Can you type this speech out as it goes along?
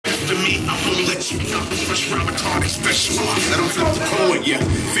after me, I won't let you know. First round retarded special. Let them flip the coin, yeah.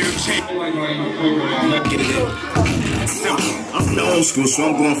 Fair change. Get it in. Simple. I'm from the old school, so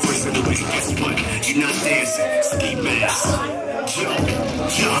I'm going first anyway. Guess what? You're not dancing. Ski mask.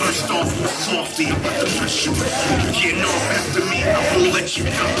 Yo, first off, softy about the pressure. Getting off after me, I won't let you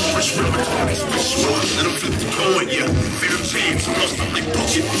know. First round retarded special. Let them flip the coin, yeah. Fair chance. I'm lost, I'm like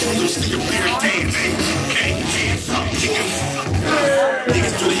bucket. You'll see a pair of dance. Hey, hands up, niggas.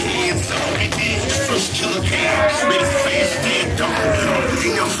 Niggas throw their hands up. First killer hand. Made his fast stand up.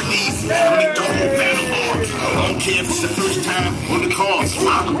 Ain't nothing easy. I make the whole battle hard. I don't care if it's the first time on the cards.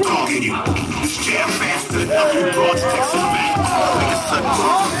 I'm dogging you. This jam faster. I'm in broads, text them back. Like a sudden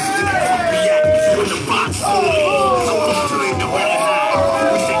move. Then I come react. You in the box. I'm going to leave the way high.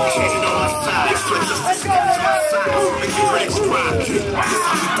 We take cannon on our side. Expect us to stick to my side. Make your legs cry. This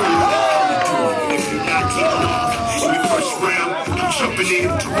how we do it. If you're not getting off in your first round, I'm jumping in,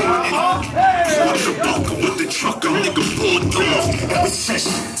 throwing it off. With the bunker, with the truck, a nigga pulling doors. Every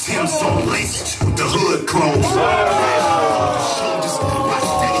session, Tim's on lace with the hood closed. Shoulders, rock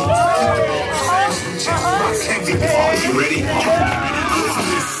steady. Chest rock heavy. Are you ready? I'm from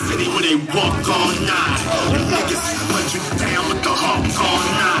this city where they walk all night. You niggas put you down with the hawk all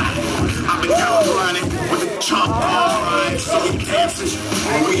night. I've been out running with the chalk all night. So we dancing,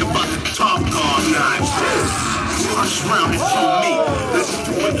 and we about to talk all night. First round is for me. Let's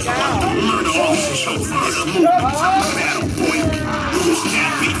do it. About to murder all these jokes in this movement. Time to battle, boy. Who's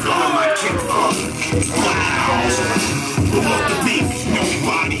that beat from my kick from? Wow. Who want the beef?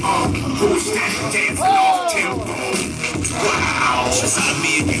 Nobody. Who's that dancing off tempo? Wow. Outside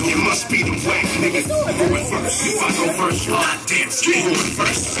me and you, it must be the whack niggas. Going first. If I go first, you're not dancing. You're going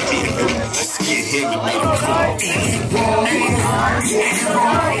first. Let's get him and make him call.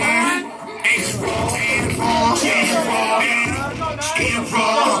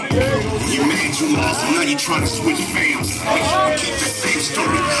 You mad you lost, and now you trying to switch fams. Make sure you keep that same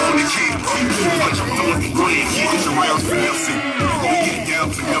story on the camp. Bunch of throwing grand, get around for nothing. We get it down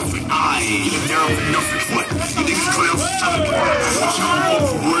for nothing. I get it down for nothing. What? You niggas clowns for something. What y'all want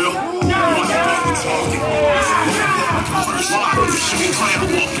for real? What the fuck we talking? First line, should be clown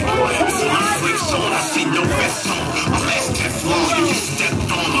walking. So my flicks on, I see no vest on. My last Teflon, you just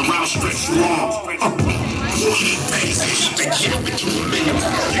stepped on my round stretch long. Keep pace, keep the gap into a minute.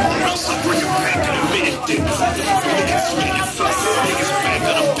 Or else I'll bring it back in a minute. Then niggas swinging first. Niggas back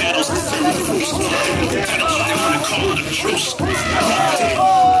on the battles to send the force. They wanna call it a truce. You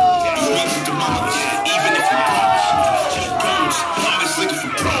meet with the mama, even if you punch. Just bones, always looking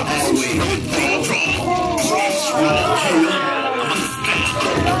for problems. Draw. It's wrong. I'm on the back.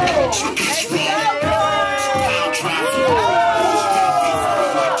 It's wrong. I'll try for it.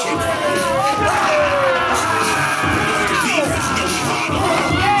 Can't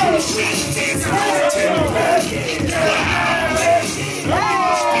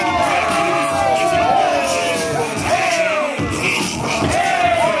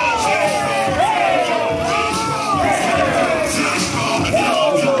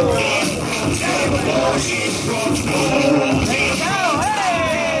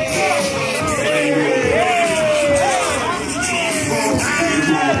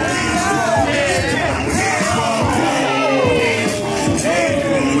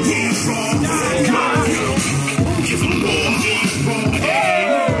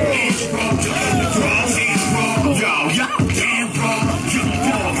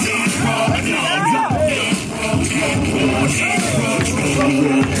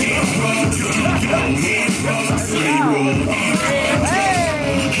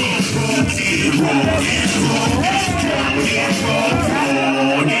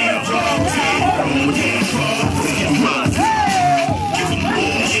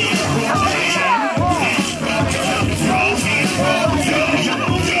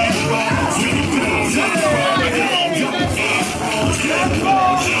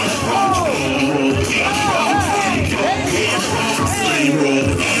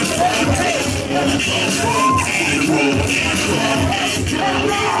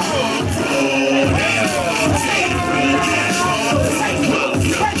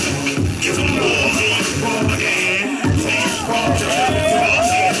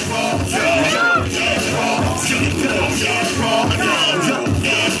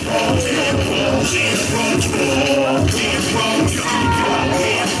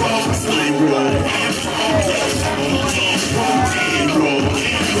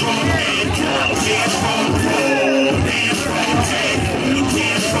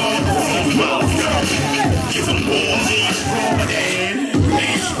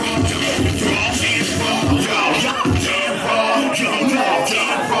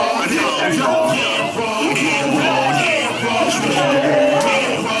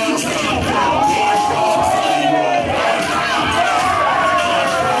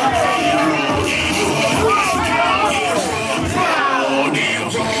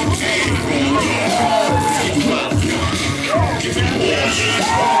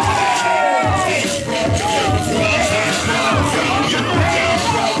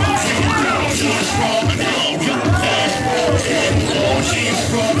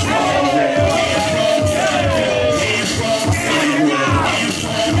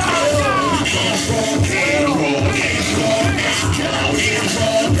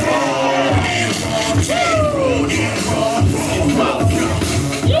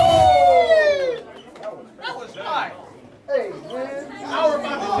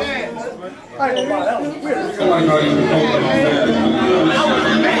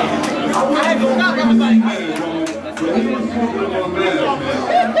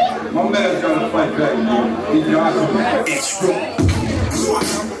My man's gonna fight back. It's wrong.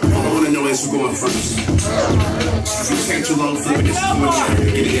 All I wanna know is who's going first. If you take too long for it, this is when you're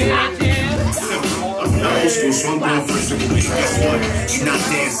get it in. Simple. I'm not old school, so I'm going first. Guess what? You're not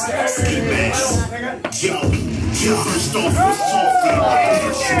dancing. Ski mask. Yo, first off, we're soft.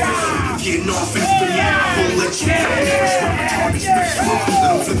 Getting off in the won't let you know. Let him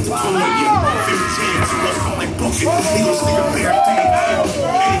flip the coin, yeah. 15, so rough on like bucket. He gon' stick a bare thing.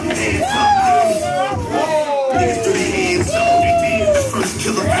 Hands up. Niggas threw their hands up. The first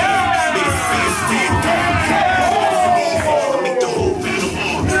killer made a fan stand up. I make the whole battle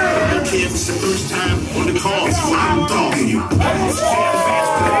hard. I don't care if it's the first time on the cards. I'm dogging you. Stand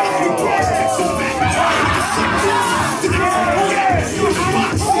fast, but I'm ugly bras. Take some back. Then I come back. You in the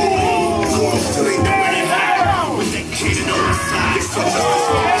box. Till they know where they hide. With that cannon on my side. It's so just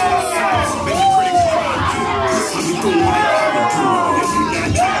make the critics cry. That's how we doing it. If you not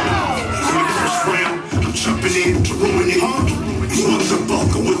down. In the first round, I'm jumping in to ruin it. You want the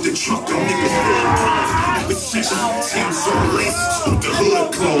bunker with the truck, and niggas real bronze. Precision, Tim's on lace, with the hood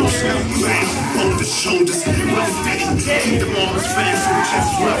closed. Ground on the shoulders, rough steady. Keep them arms fast, and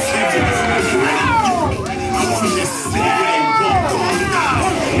just rough heavy. You ready? I'm from this city where they walk on the die.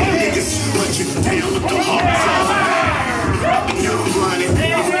 Niggas run you down with the hard. You're running,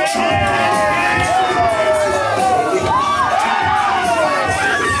 you're trying.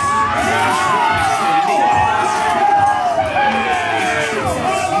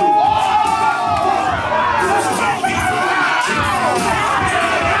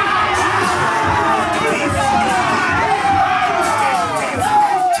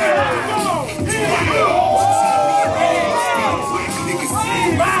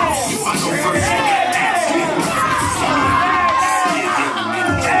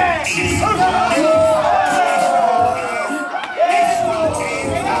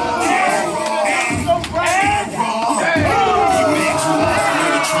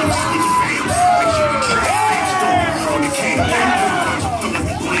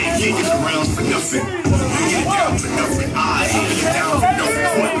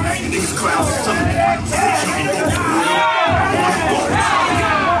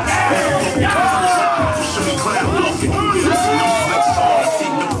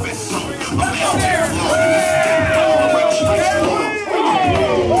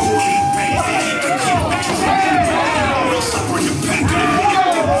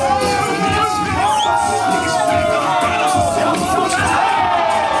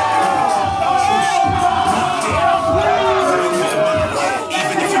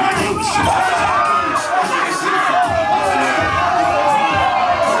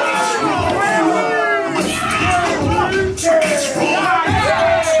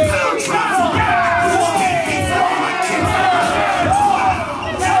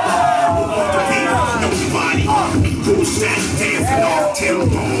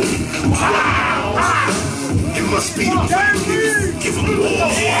 It must be the way. Give them more.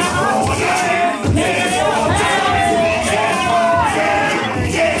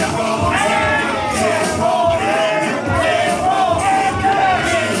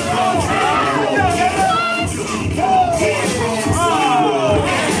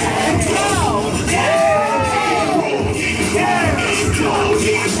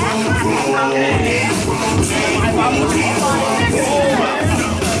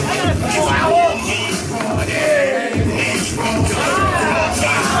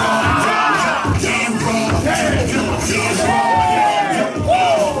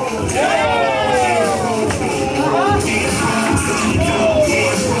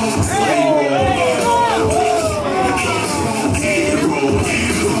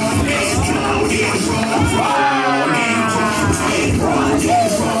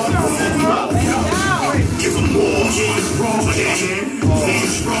 Give them more.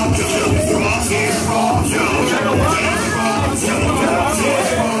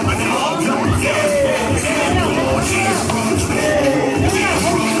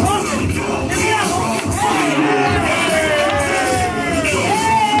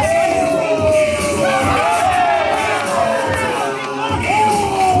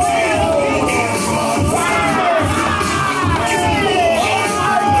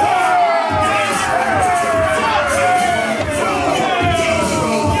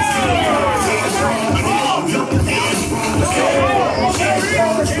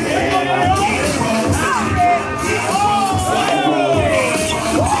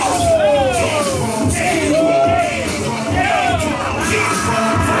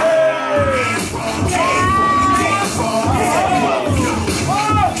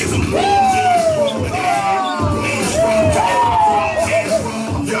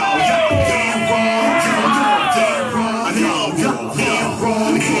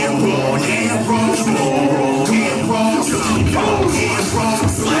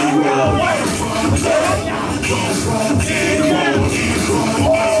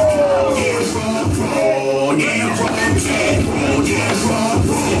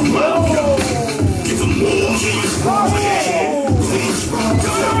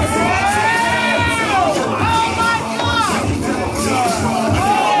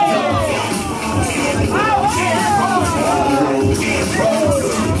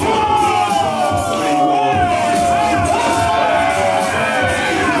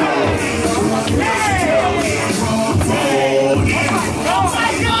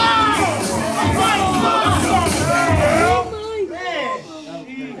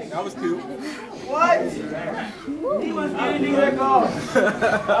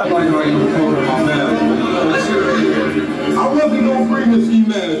 like how you were talking about mask. I wasn't gonna bring this ski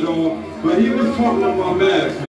mask, y'all, but he was talking about mask.